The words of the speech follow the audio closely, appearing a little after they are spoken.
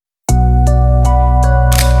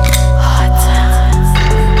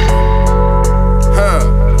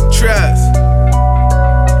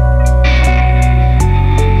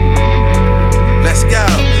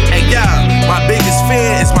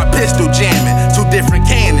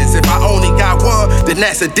then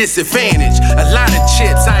that's a disadvantage. A lot of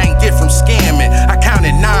chips I ain't get from scamming. I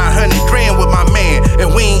counted 900 grand with my man,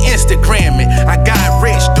 and we ain't Instagramming. I got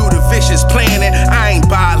rich through the vicious planning. I ain't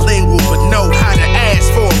bilingual, but know how to ask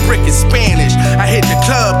for a brick in Spanish. I hit the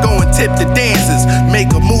club, go and tip the dancers.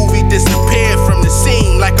 Make a movie, disappear from the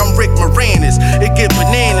scene like I'm Rick Moranis. It get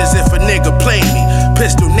bananas if a nigga play me.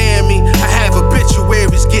 Pistol near me, I have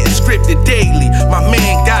obituaries getting scripted daily. My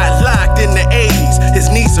man got locked in the 80s. His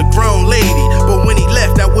niece a grown lady, but when he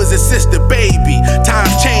left, that was his sister baby. Times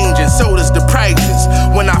changing, so does the prices.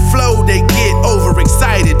 When I flow, they get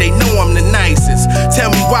overexcited. They know I'm the nicest. Tell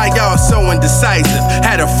me why y'all so indecisive.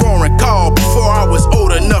 Had a foreign call before I was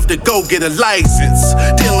old enough to go get a license.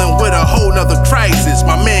 Dealing with a whole nother crisis.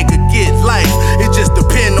 My man could get life, it just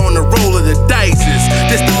depend on the roll of the dices.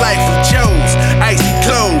 This the life of Joe's, icy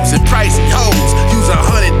clothes and pricey hoes. Use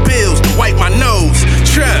 100 bills to wipe my nose.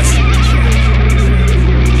 Trust.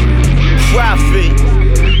 Profit.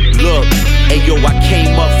 Look, ayo, I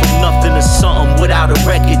came up from nothing to something without a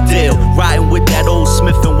record deal. Riding with that old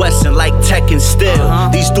Smith & Wesson like Tech and Steel.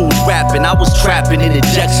 These dudes rapping, I was trapping in the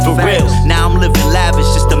jacks for real. Now I'm living lavish,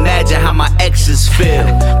 just imagine how my exes feel.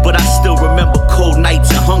 But I still remember cold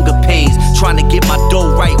nights and hunger pains, trying to get my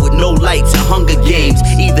dough right with no lights and Hunger Games.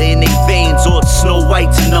 Either in their veins or Snow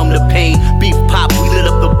White to numb the pain. Beef pop, we lit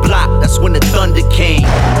up the block, that's when the thunder came.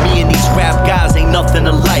 Me and these rap guys ain't nothing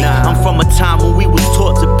alike. I'm from a time when we was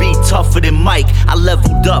taught to be tougher than Mike. I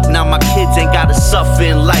leveled up, now my kids ain't gotta suffer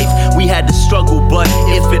in life. We had to struggle, but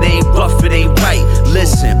if it ain't rough, it ain't right.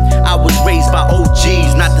 Listen, I was raised by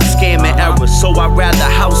OGs, not the scam and error. So I'd rather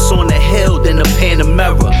house on the hill than a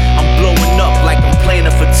Panamera. I'm blowing up like I'm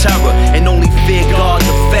planning for terror, and only fear God,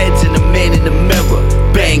 the feds, and the man in the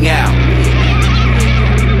mirror. Bang out.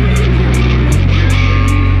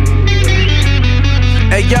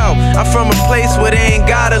 Hey yo, I'm from a place where they ain't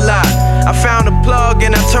got a lot. I found a plug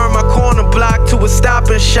and I turned my corner block to a stop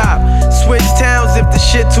and shop. Switch towns if the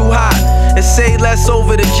shit too hot, and say less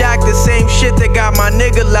over the jack, the same shit that got my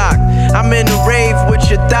nigga locked. I'm in the rave with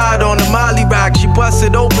your thought on the Molly rock. She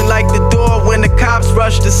busted open like the door when the cops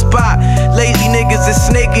rushed the spot. Lazy niggas is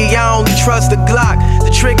snaky, I only trust the Glock.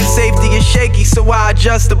 The trigger safety is shaky, so I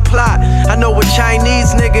adjust the plot. I know a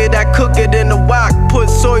Chinese nigga that cook it in the wok.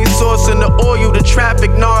 Put soy sauce in the oil, the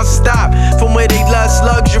traffic non-stop. From where they lust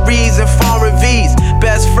luxuries and foreign V's.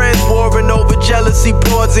 Best friends warring over jealousy,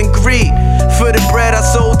 boards, and greed. For the bread, I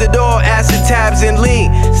sold it all, acid tabs and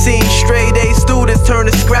lean. Seen straight A students turn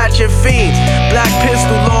to scratching fiends. Black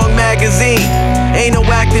pistol, long magazine. Ain't no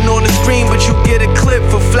acting on the screen, but you get a clip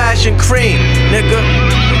for flashing cream, nigga.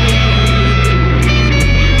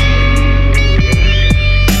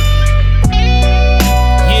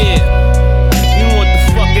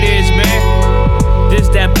 This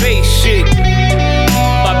that bass shit,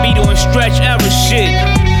 Bobito and Stretch era shit.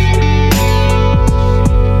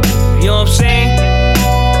 You know what I'm saying?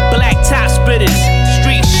 Blacktop spitters,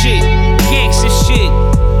 street shit, gangsta shit,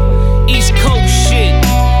 East Coast shit,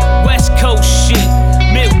 West Coast shit,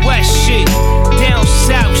 Midwest shit, down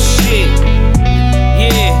south shit.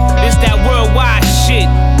 Yeah, this that worldwide shit,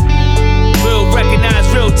 real recognized,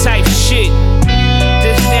 real type shit.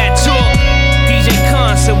 This that talk, DJ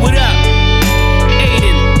Concert, what up?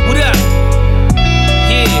 What up?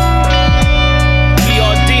 Yeah.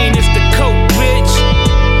 B.R. Dean is the coke, bitch.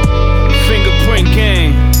 Fingerprint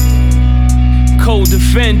gang.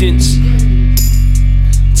 Co-defendants.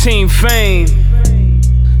 Team Fame.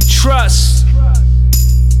 Trust.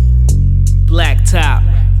 Blacktop.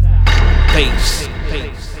 Bass.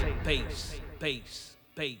 Bass. Bass. Bass.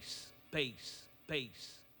 Bass. Bass.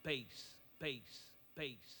 Bass. Bass. Bass.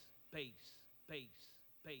 Bass. Bass. Bass.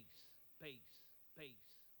 Bass. Bass.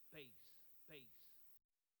 Bass. Bass.